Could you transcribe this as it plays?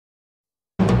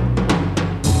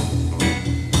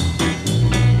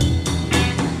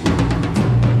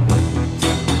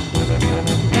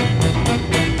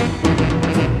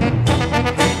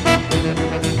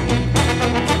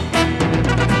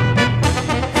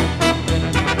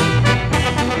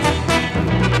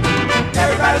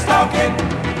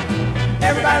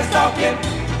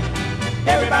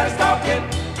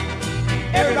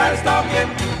Everybody's talking.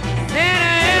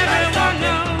 Then everyone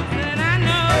knows that I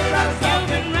know you've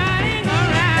been riding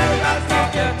around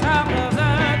at the top of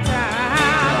the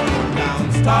town.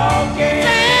 Everybody's talking.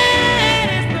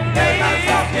 Everybody's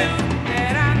talking.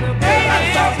 That I'm the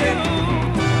Everybody's talking.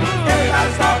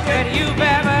 Everybody's talking. that you've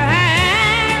ever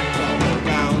had.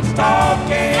 Everybody's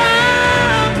talking.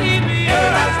 Some keep you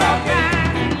Everybody's talking.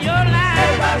 in your life.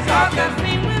 Everybody's talking.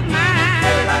 Sing with mine.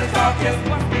 Everybody's talking.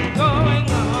 What's been going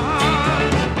on?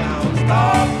 Everybody's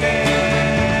talking.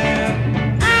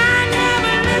 I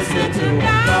never listen to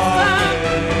gossip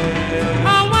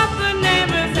on what the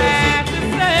neighbors have to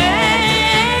say.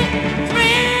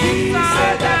 Friends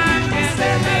sometimes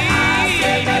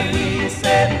can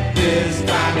deceive. This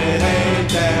time it ain't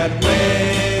that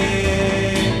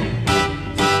way.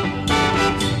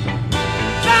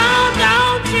 So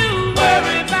don't you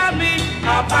worry about me.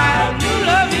 I'll find a new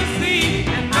love you see,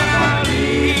 and I'll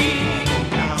leave.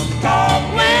 I'm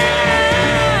talking.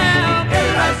 Well,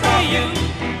 Everybody's I see you,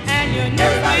 and you're new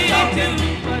Everybody's sweetie talking.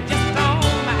 too, but just don't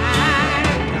mind.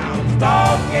 I'm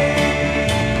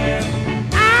talking.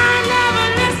 I never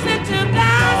listen to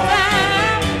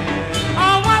gossip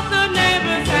on what the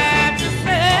neighbors have to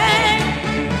say.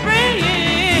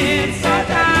 Friends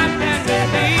sometimes can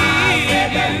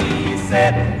deceive you. He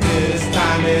said, this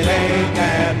time it ain't